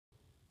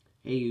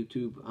Hey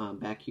YouTube, I'm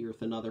back here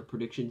with another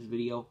predictions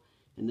video,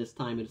 and this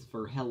time it's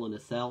for Hell in a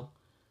Cell.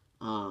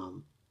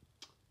 Um,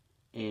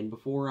 and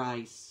before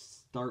I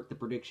start the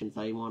predictions,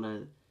 I want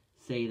to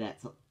say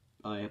that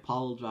I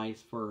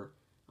apologize for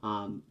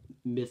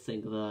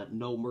missing the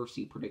No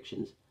Mercy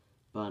predictions,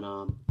 but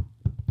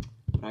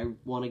I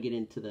want to get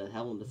into the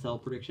Hell in a Cell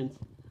predictions.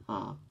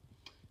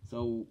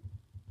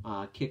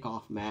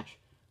 Kickoff match,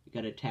 we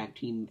got a tag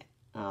team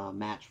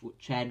match with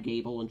Chad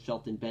Gable and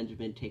Shelton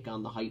Benjamin take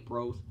on the Hype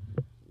Bros.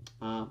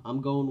 I'm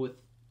going with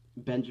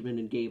Benjamin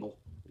and Gable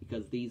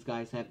because these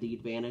guys have the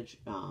advantage.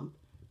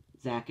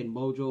 Zach and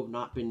Mojo have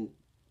not been,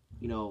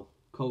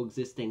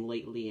 coexisting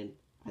lately, and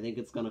I think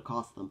it's going to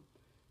cost them.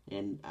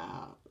 And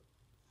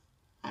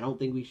I don't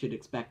think we should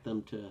expect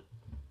them to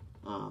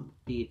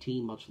be a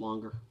team much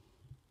longer.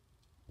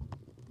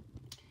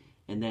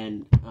 And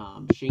then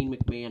Shane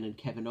McMahon and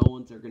Kevin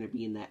Owens are going to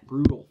be in that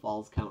brutal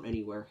Falls Count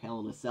Anywhere Hell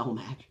in a Cell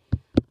match.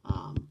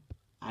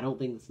 I don't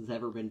think this has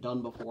ever been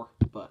done before,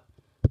 but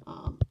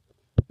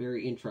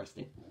very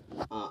interesting.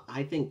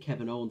 I think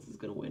Kevin Owens is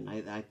going to win.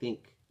 I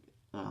think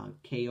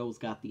KO's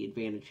got the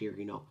advantage here.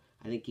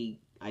 I think he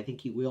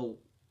will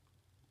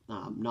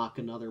knock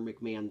another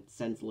McMahon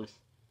senseless,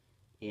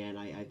 and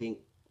I think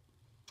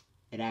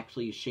it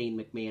actually is Shane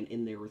McMahon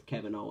in there with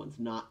Kevin Owens,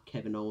 not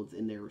Kevin Owens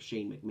in there with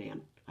Shane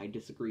McMahon. I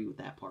disagree with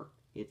that part.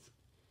 It's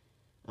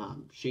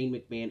Shane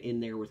McMahon in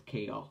there with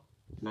KO,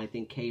 and I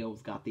think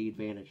KO's got the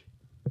advantage.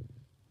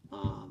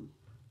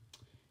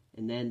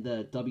 And then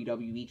the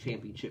WWE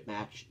Championship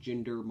match,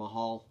 Jinder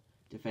Mahal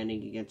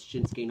defending against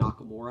Shinsuke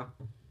Nakamura.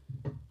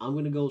 I'm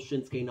going to go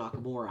Shinsuke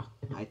Nakamura.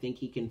 I think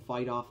he can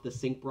fight off the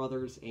Sink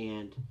brothers,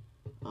 and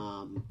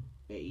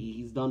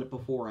he's done it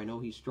before. I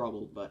know he's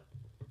struggled, but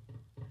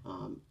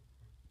and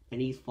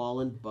he's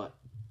fallen, but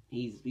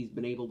he's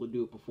been able to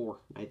do it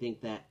before. I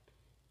think that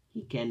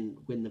he can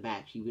win the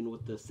match, even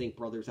with the Sink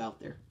brothers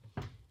out there.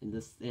 And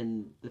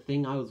the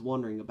thing I was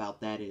wondering about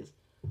that is,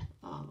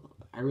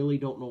 I really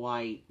don't know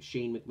why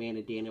Shane McMahon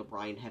and Daniel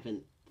Bryan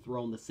haven't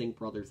thrown the Sink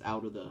brothers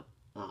out of the,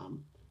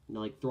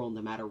 thrown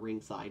them out of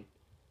ringside.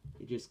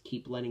 They just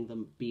keep letting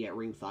them be at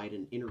ringside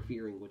and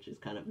interfering, which is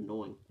kind of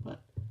annoying.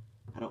 But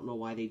I don't know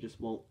why they just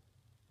won't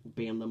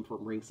ban them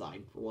from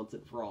ringside for once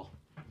and for all.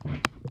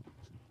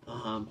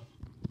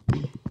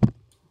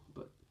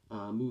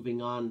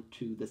 Moving on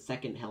to the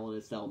second Hell in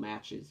a Cell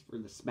matches for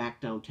the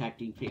SmackDown Tag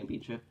Team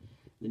Championship,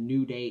 the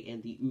New Day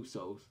and the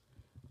Usos.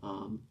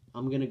 I'm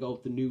gonna go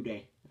with the New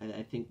Day.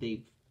 I think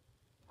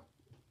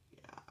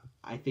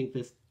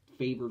this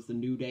favors the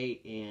New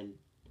Day, and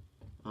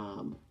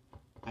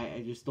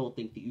I just don't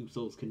think the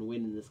Usos can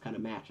win in this kind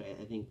of match. I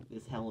think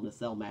this Hell in a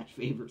Cell match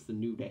favors the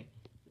New Day.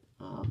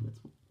 And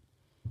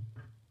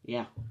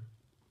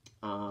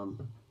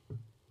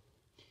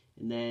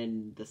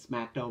then the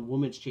SmackDown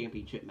Women's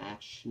Championship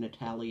match,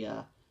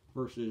 Natalya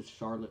versus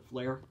Charlotte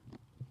Flair.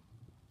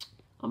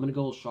 I'm going to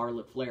go with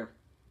Charlotte Flair.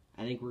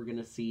 I think we're going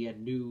to see a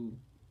new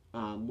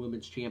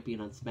women's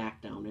champion on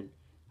SmackDown, and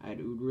it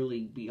would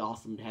really be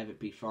awesome to have it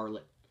be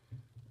Charlotte.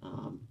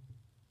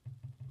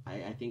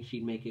 I think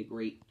she'd make a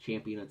great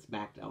champion on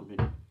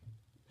SmackDown,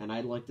 and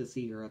I'd like to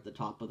see her at the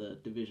top of the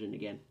division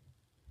again.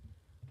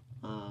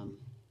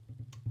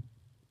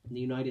 The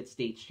United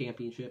States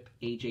Championship,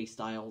 AJ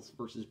Styles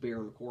versus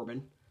Baron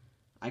Corbin.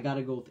 I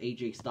gotta go with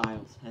AJ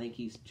Styles. I think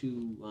he's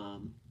too,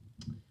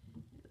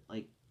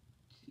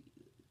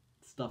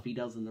 stuff he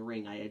does in the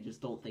ring. I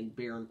just don't think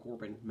Baron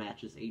Corbin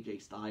matches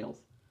AJ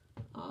Styles.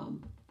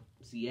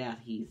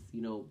 He's,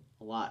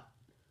 a lot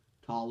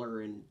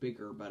taller and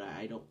bigger, but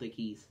I don't think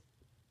he's,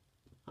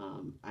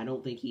 I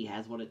don't think he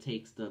has what it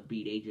takes to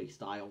beat AJ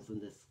Styles in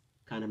this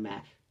kind of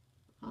match.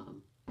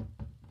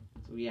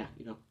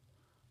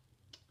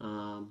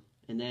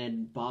 And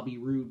then Bobby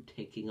Roode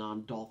taking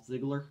on Dolph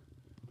Ziggler.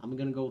 I'm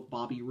going to go with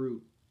Bobby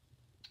Roode.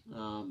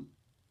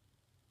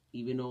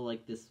 Even though,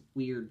 this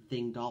weird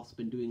thing Dolph's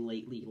been doing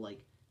lately,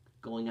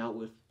 going out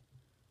with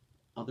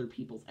other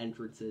people's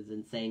entrances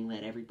and saying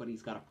that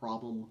everybody's got a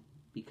problem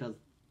because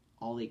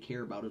all they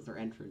care about is their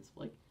entrance.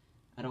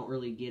 I don't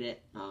really get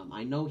it.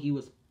 I know he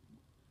was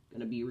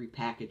going to be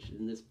repackaged,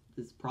 and this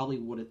is probably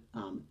what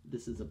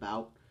this is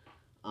about.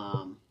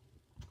 But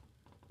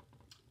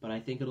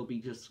I think it'll be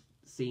just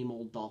same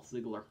old Dolph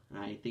Ziggler.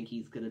 I think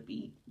he's going to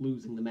be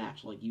losing the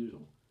match like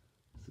usual,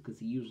 because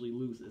he usually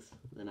loses,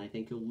 and I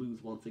think he'll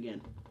lose once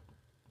again.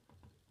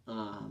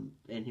 And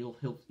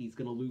he's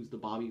going to lose to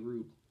Bobby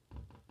Roode.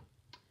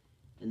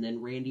 And then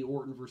Randy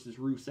Orton versus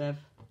Rusev.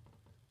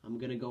 I'm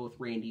going to go with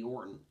Randy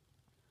Orton.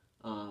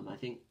 I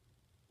think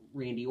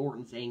Randy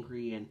Orton's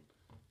angry, and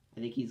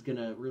I think he's going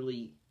to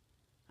really...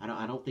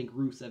 I don't think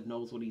Rusev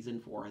knows what he's in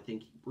for. I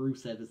think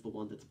Rusev is the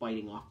one that's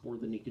biting off more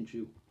than he can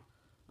chew.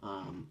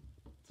 I'm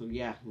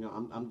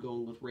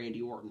going with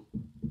Randy Orton.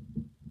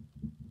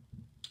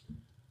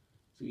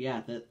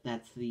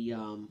 That's the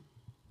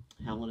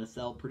Hell in a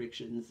Cell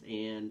predictions,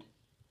 and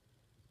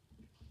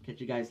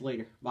catch you guys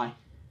later. Bye.